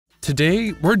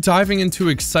Today, we're diving into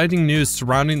exciting news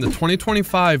surrounding the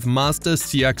 2025 Mazda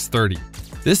CX-30.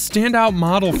 This standout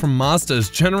model from Mazda is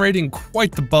generating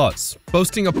quite the buzz,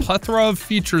 boasting a plethora of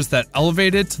features that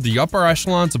elevate it to the upper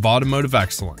echelons of automotive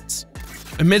excellence.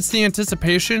 Amidst the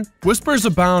anticipation, whispers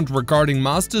abound regarding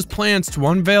Mazda's plans to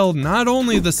unveil not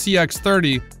only the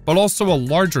CX-30, but also a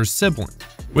larger sibling,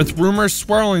 with rumors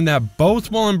swirling that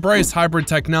both will embrace hybrid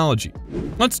technology.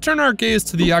 Let's turn our gaze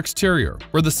to the exterior,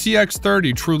 where the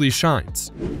CX-30 truly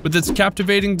shines. With its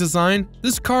captivating design,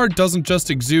 this car doesn't just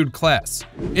exude class.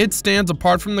 It stands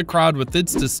apart from the crowd with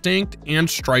its distinct and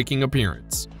striking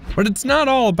appearance. But it's not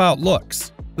all about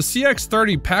looks. The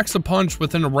CX-30 packs a punch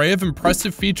with an array of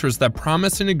impressive features that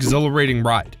promise an exhilarating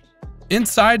ride.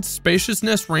 Inside,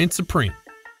 spaciousness reigns supreme.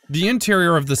 The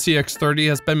interior of the CX-30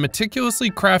 has been meticulously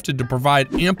crafted to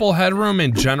provide ample headroom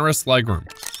and generous legroom,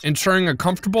 ensuring a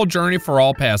comfortable journey for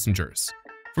all passengers.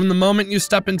 From the moment you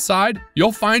step inside,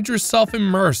 you'll find yourself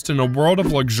immersed in a world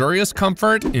of luxurious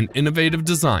comfort and innovative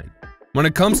design. When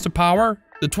it comes to power,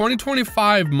 the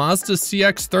 2025 Mazda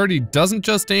CX-30 doesn't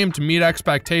just aim to meet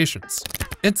expectations.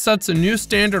 It sets a new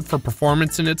standard for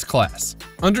performance in its class.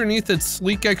 Underneath its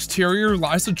sleek exterior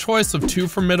lies a choice of two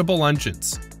formidable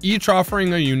engines, each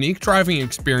offering a unique driving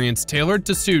experience tailored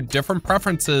to suit different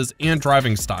preferences and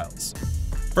driving styles.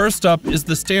 First up is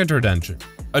the standard engine,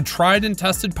 a tried and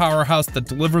tested powerhouse that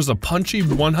delivers a punchy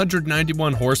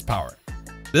 191 horsepower.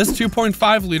 This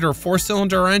 2.5-liter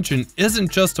four-cylinder engine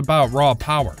isn't just about raw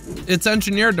power. It's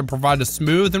engineered to provide a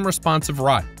smooth and responsive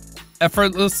ride,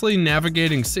 effortlessly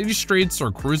navigating city streets or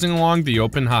cruising along the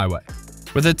open highway.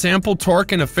 With its ample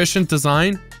torque and efficient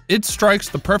design, it strikes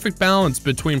the perfect balance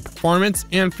between performance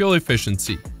and fuel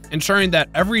efficiency, ensuring that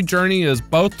every journey is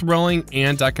both thrilling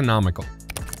and economical.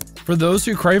 For those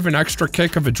who crave an extra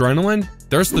kick of adrenaline,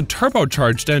 there's the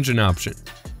turbocharged engine option.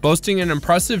 Boasting an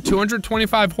impressive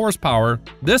 225 horsepower,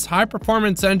 this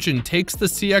high-performance engine takes the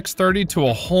CX-30 to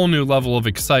a whole new level of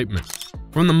excitement.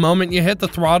 From the moment you hit the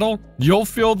throttle, you'll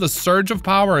feel the surge of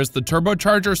power as the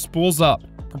turbocharger spools up,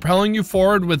 propelling you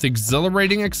forward with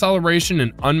exhilarating acceleration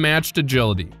and unmatched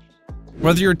agility.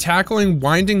 Whether you're tackling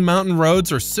winding mountain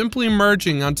roads or simply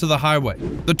merging onto the highway,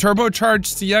 the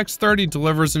turbocharged CX-30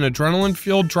 delivers an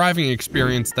adrenaline-fueled driving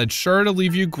experience that's sure to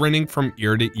leave you grinning from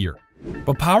ear to ear.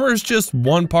 But power is just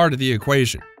one part of the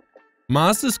equation.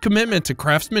 Mazda's commitment to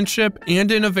craftsmanship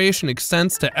and innovation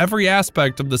extends to every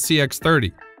aspect of the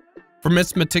CX-30, from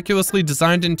its meticulously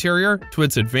designed interior to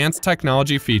its advanced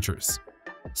technology features.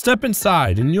 Step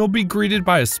inside and you'll be greeted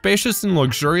by a spacious and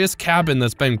luxurious cabin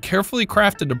that's been carefully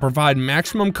crafted to provide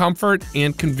maximum comfort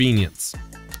and convenience.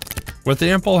 With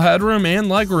ample headroom and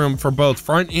legroom for both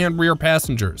front and rear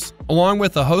passengers, along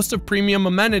with a host of premium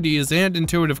amenities and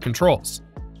intuitive controls.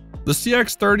 The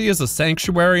CX-30 is a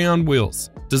sanctuary on wheels,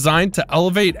 designed to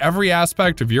elevate every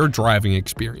aspect of your driving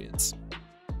experience.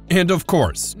 And of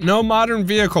course, no modern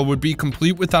vehicle would be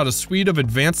complete without a suite of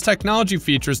advanced technology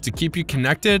features to keep you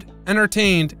connected,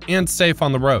 entertained, and safe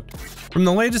on the road. From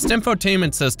the latest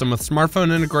infotainment system with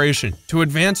smartphone integration to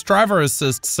advanced driver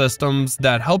assist systems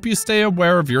that help you stay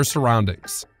aware of your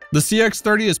surroundings. The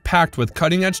CX-30 is packed with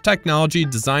cutting-edge technology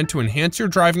designed to enhance your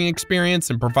driving experience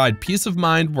and provide peace of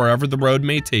mind wherever the road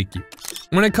may take you.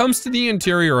 When it comes to the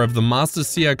interior of the Mazda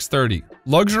CX-30,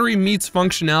 luxury meets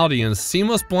functionality in a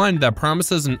seamless blend that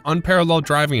promises an unparalleled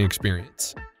driving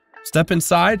experience. Step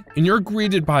inside, and you're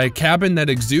greeted by a cabin that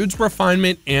exudes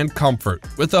refinement and comfort,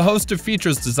 with a host of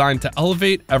features designed to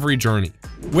elevate every journey.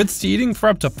 With seating for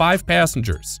up to 5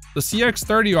 passengers, the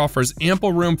CX-30 offers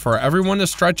ample room for everyone to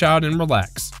stretch out and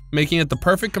relax, making it the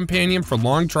perfect companion for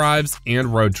long drives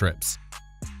and road trips.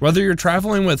 Whether you're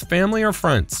traveling with family or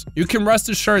friends, you can rest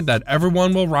assured that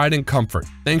everyone will ride in comfort,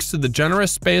 thanks to the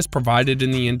generous space provided in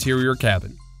the interior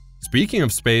cabin. Speaking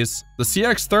of space, the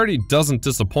CX-30 doesn't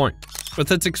disappoint.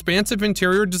 With its expansive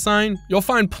interior design, you'll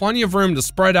find plenty of room to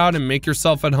spread out and make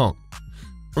yourself at home.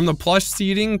 From the plush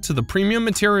seating to the premium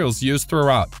materials used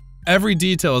throughout, every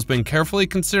detail has been carefully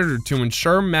considered to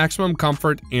ensure maximum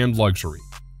comfort and luxury.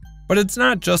 But it's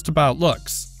not just about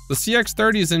looks. The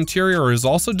CX-30's interior is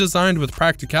also designed with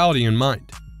practicality in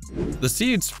mind. The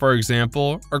seats, for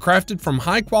example, are crafted from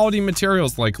high-quality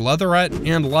materials like leatherette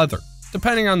and leather,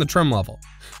 depending on the trim level,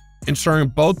 ensuring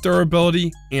both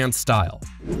durability and style.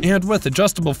 And with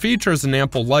adjustable features and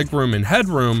ample legroom and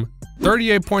headroom,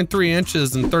 38.3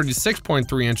 inches and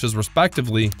 36.3 inches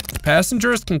respectively,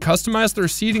 passengers can customize their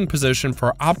seating position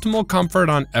for optimal comfort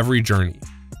on every journey.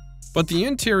 But the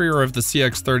interior of the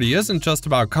CX-30 isn't just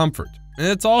about comfort, and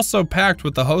it's also packed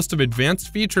with a host of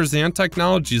advanced features and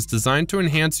technologies designed to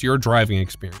enhance your driving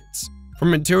experience.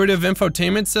 From intuitive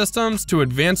infotainment systems to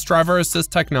advanced driver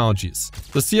assist technologies,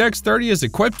 the CX-30 is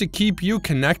equipped to keep you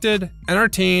connected,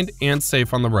 entertained, and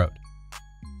safe on the road.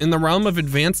 In the realm of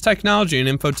advanced technology and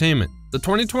infotainment, the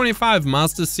 2025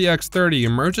 Mazda CX-30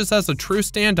 emerges as a true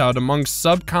standout among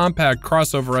subcompact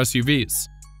crossover SUVs,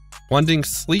 blending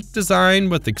sleek design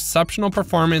with exceptional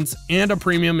performance and a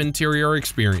premium interior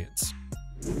experience.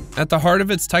 At the heart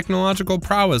of its technological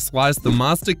prowess lies the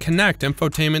Mazda Connect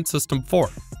Infotainment System 4,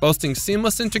 boasting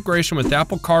seamless integration with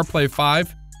Apple CarPlay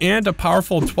 5 and a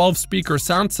powerful 12-speaker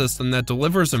sound system that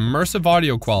delivers immersive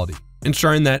audio quality,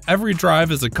 ensuring that every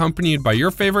drive is accompanied by your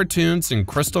favorite tunes in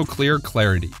crystal clear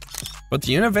clarity. But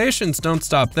the innovations don't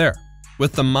stop there.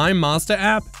 With the My Mazda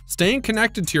app, staying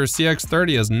connected to your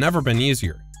CX-30 has never been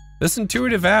easier. This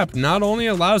intuitive app not only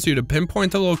allows you to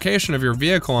pinpoint the location of your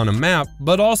vehicle on a map,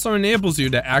 but also enables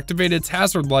you to activate its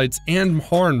hazard lights and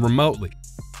horn remotely,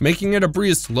 making it a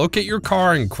breeze to locate your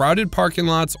car in crowded parking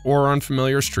lots or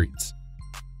unfamiliar streets.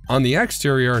 On the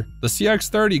exterior, the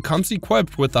CX-30 comes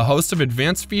equipped with a host of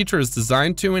advanced features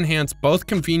designed to enhance both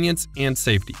convenience and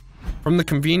safety. From the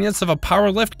convenience of a power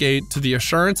liftgate to the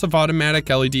assurance of automatic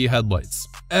LED headlights,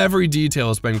 every detail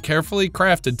has been carefully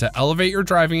crafted to elevate your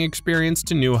driving experience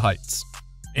to new heights.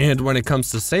 And when it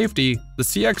comes to safety, the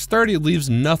CX-30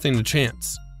 leaves nothing to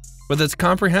chance. With its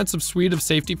comprehensive suite of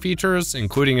safety features,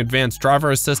 including advanced driver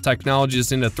assist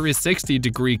technologies and a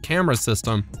 360-degree camera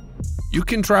system, you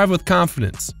can drive with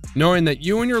confidence, knowing that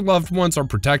you and your loved ones are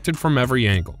protected from every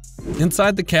angle.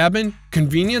 Inside the cabin,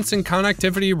 convenience and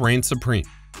connectivity reign supreme.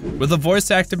 With a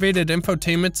voice-activated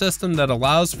infotainment system that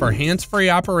allows for hands-free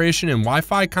operation and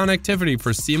Wi-Fi connectivity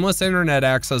for seamless internet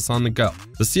access on the go,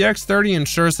 the CX-30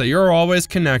 ensures that you're always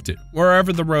connected,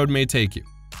 wherever the road may take you.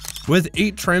 With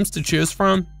 8 trims to choose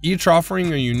from, each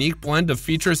offering a unique blend of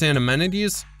features and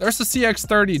amenities, there's a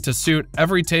CX-30 to suit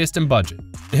every taste and budget.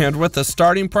 And with a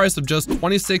starting price of just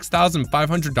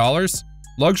 $26,500,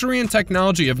 luxury and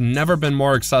technology have never been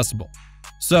more accessible.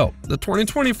 So, the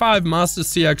 2025 Mazda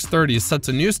CX-30 sets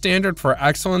a new standard for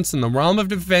excellence in the realm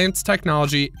of advanced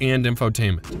technology and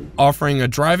infotainment, offering a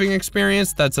driving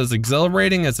experience that's as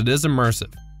exhilarating as it is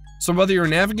immersive. So whether you're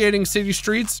navigating city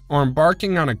streets or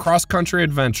embarking on a cross-country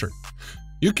adventure,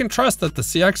 you can trust that the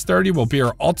CX-30 will be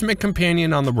your ultimate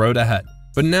companion on the road ahead.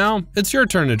 But now, it's your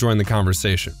turn to join the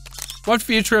conversation. What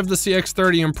feature of the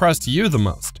CX-30 impressed you the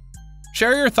most?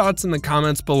 Share your thoughts in the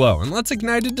comments below and let's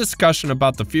ignite a discussion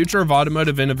about the future of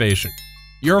automotive innovation.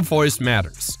 Your voice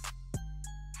matters.